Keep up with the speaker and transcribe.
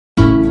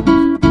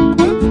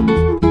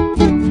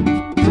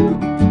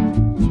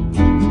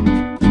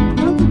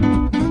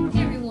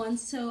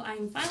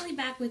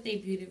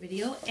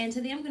and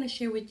today I'm going to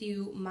share with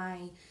you my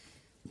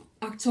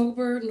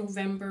October,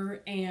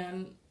 November,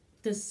 and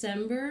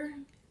December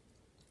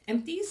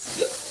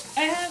empties.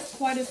 I have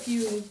quite a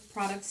few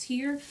products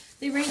here.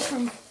 They range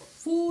from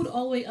food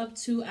all the way up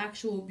to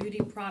actual beauty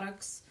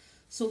products.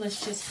 So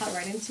let's just hop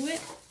right into it.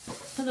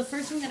 So the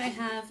first thing that I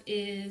have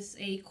is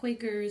a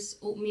Quaker's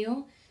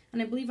oatmeal.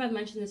 And I believe I've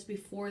mentioned this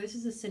before. This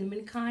is the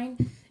cinnamon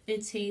kind.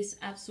 It tastes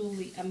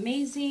absolutely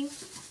amazing.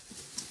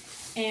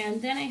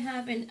 And then I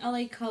have an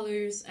LA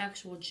Colors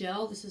actual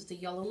gel. This is the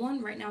yellow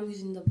one. Right now I'm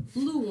using the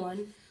blue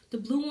one. The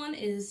blue one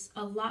is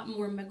a lot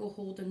more mega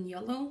hold than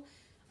yellow.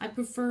 I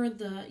prefer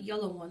the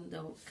yellow one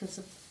though, because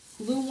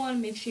the blue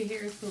one makes your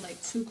hair feel like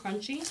too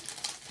crunchy.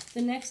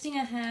 The next thing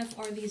I have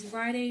are these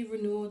Friday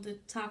Renewal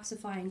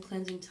Detoxifying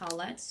Cleansing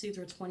Towelettes. These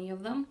are 20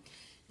 of them.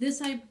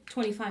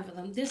 25 of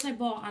them. This I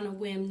bought on a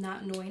whim,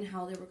 not knowing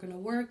how they were going to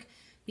work,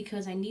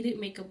 because I needed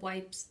makeup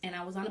wipes and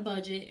I was on a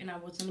budget and I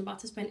wasn't about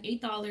to spend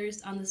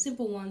 $8 on the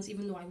simple ones,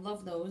 even though I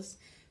love those.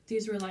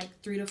 These were like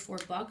 $3 to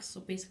 $4,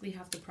 so basically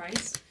half the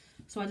price.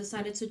 So I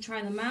decided to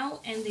try them out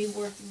and they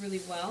worked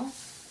really well.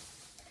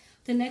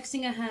 The next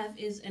thing I have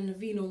is an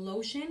Aveeno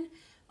lotion.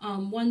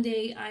 One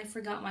day I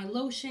forgot my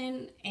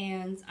lotion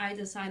and I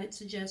decided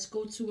to just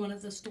go to one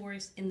of the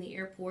stores in the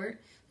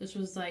airport. This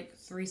was like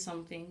 $3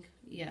 something.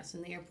 Yes,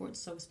 in the airport, it's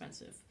so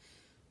expensive.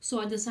 So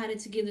I decided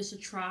to give this a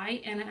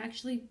try and I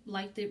actually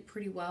liked it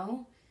pretty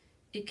well.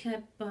 It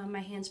kept my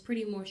hands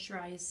pretty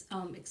moisturized,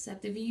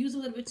 except if you use a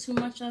little bit too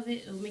much of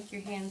it, it'll make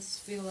your hands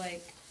feel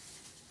like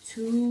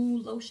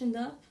too lotioned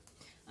up.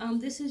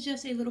 This is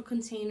just a little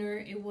container.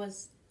 It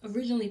was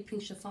originally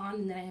pink chiffon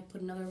and then I had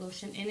put another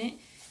lotion in it.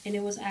 And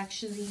it was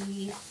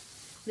actually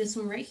this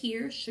one right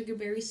here,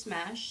 Sugarberry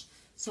Smash.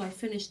 So I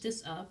finished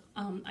this up.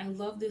 I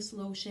love this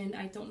lotion.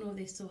 I don't know if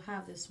they still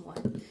have this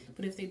one.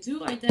 But if they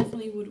do, I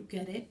definitely would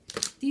get it.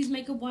 These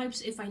makeup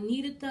wipes, if I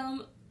needed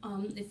them,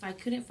 if I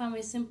couldn't find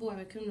my simple, if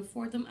I couldn't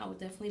afford them, I would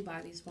definitely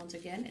buy these ones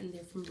again. And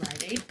they're from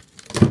Rite Aid.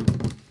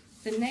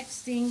 The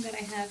next thing that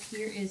I have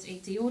here is a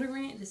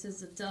deodorant. This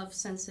is the Dove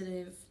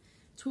Sensitive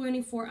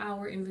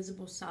 24-hour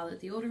Invisible Solid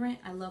Deodorant.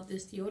 I love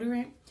this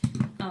deodorant.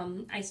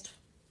 I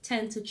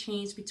tend to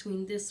change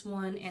between this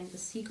one and the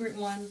Secret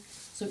one,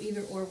 so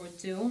either or would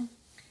do.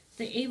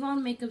 The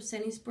Avon Makeup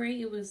Setting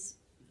Spray, it was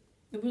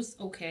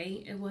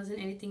okay. It wasn't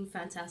anything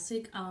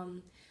fantastic.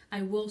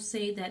 I will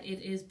say that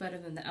it is better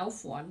than the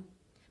e.l.f. one,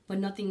 but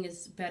nothing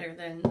is better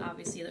than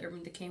obviously the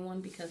Urban Decay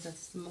one because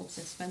that's the most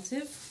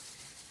expensive.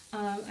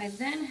 I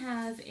then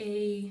have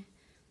a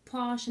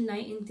Posh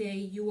Night and Day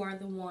You Are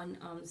the One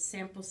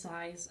sample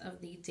size of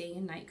the Day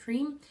and Night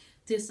Cream.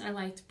 This I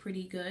liked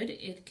pretty good.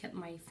 It kept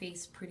my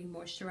face pretty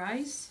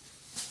moisturized.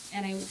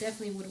 And I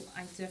definitely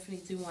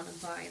do want to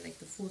buy like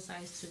the full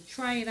size to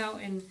try it out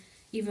and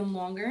even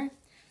longer.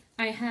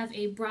 I have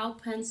a brow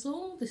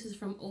pencil. This is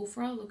from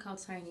Ofra. Look how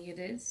tiny it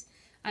is.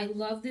 I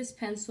love this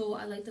pencil.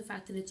 I like the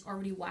fact that it's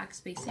already wax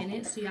based in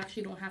it, so you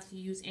actually don't have to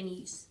use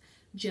any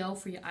gel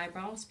for your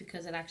eyebrows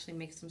because it actually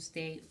makes them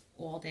stay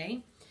all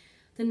day.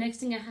 The next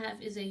thing I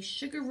have is a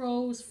Sugar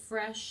Rose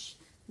Fresh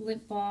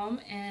lip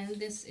balm, and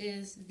this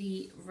is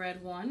the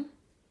red one.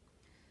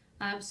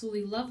 I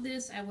absolutely love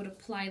this. I would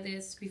apply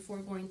this before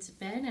going to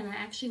bed, and I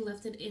actually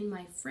left it in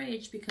my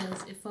fridge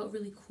because it felt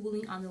really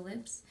cooling on the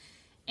lips.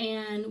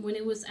 And when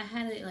it was,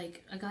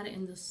 I got it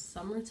in the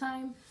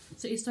summertime,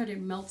 so it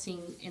started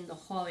melting in the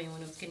hallway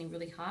when it was getting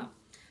really hot.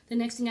 The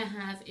next thing I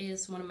have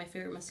is one of my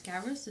favorite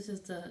mascaras. This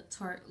is the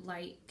Tarte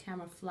Light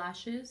Camera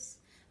Flashes.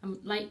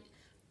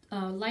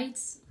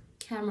 Lights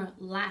Camera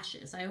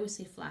Lashes. I always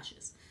say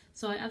flashes.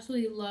 So I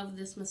absolutely love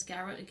this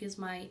mascara. It gives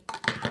my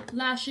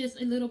lashes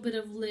a little bit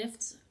of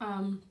lift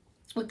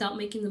without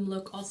making them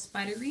look all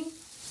spidery.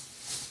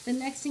 The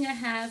next thing I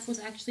have was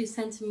actually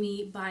sent to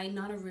me by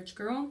Not a Rich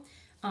Girl.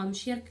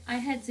 I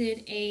had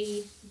did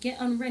a Get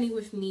Unready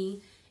with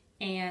me,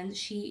 and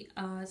she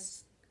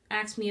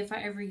asked me if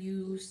I ever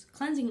use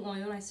cleansing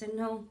oil, and I said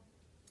no.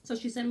 So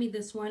she sent me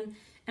this one,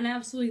 and I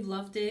absolutely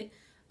loved it.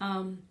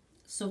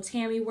 So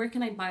Tammy, where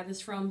can I buy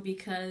this from?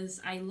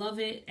 Because I love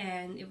it,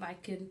 and if I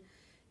could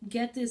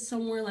get this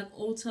somewhere like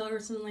Ulta or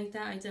something like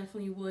that, I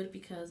definitely would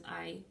because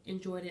I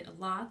enjoyed it a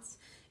lot.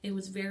 It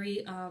was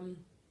very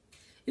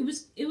it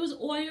was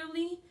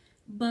oily,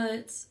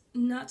 but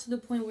not to the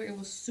point where it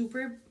was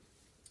super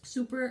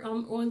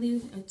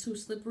oily and too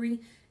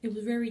slippery. It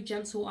was very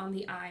gentle on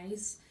the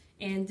eyes,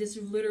 and this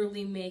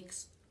literally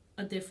makes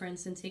a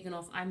difference in taking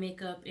off eye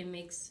makeup. It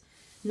makes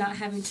not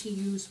having to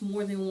use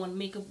more than one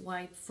makeup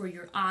wipe for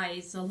your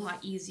eyes a lot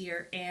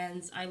easier,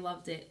 and I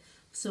loved it.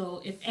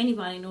 So if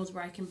anybody knows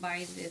where I can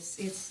buy this,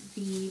 it's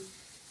the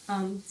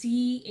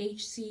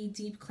DHC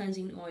Deep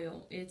Cleansing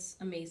Oil. It's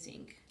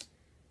amazing.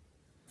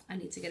 I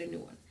need to get a new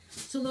one.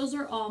 So those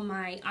are all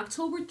my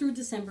October through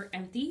December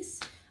empties.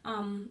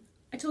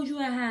 I told you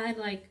I had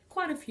like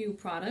quite a few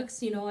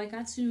products. You know, I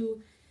got to,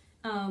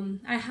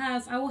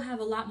 I will have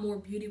a lot more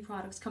beauty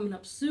products coming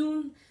up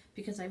soon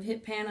because I've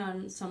hit pan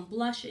on some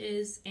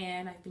blushes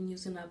and I've been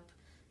using up,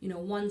 you know,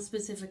 one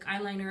specific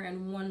eyeliner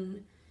and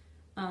one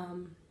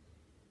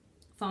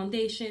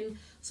foundation.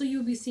 So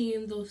you'll be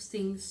seeing those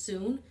things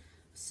soon.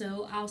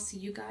 So I'll see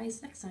you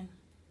guys next time.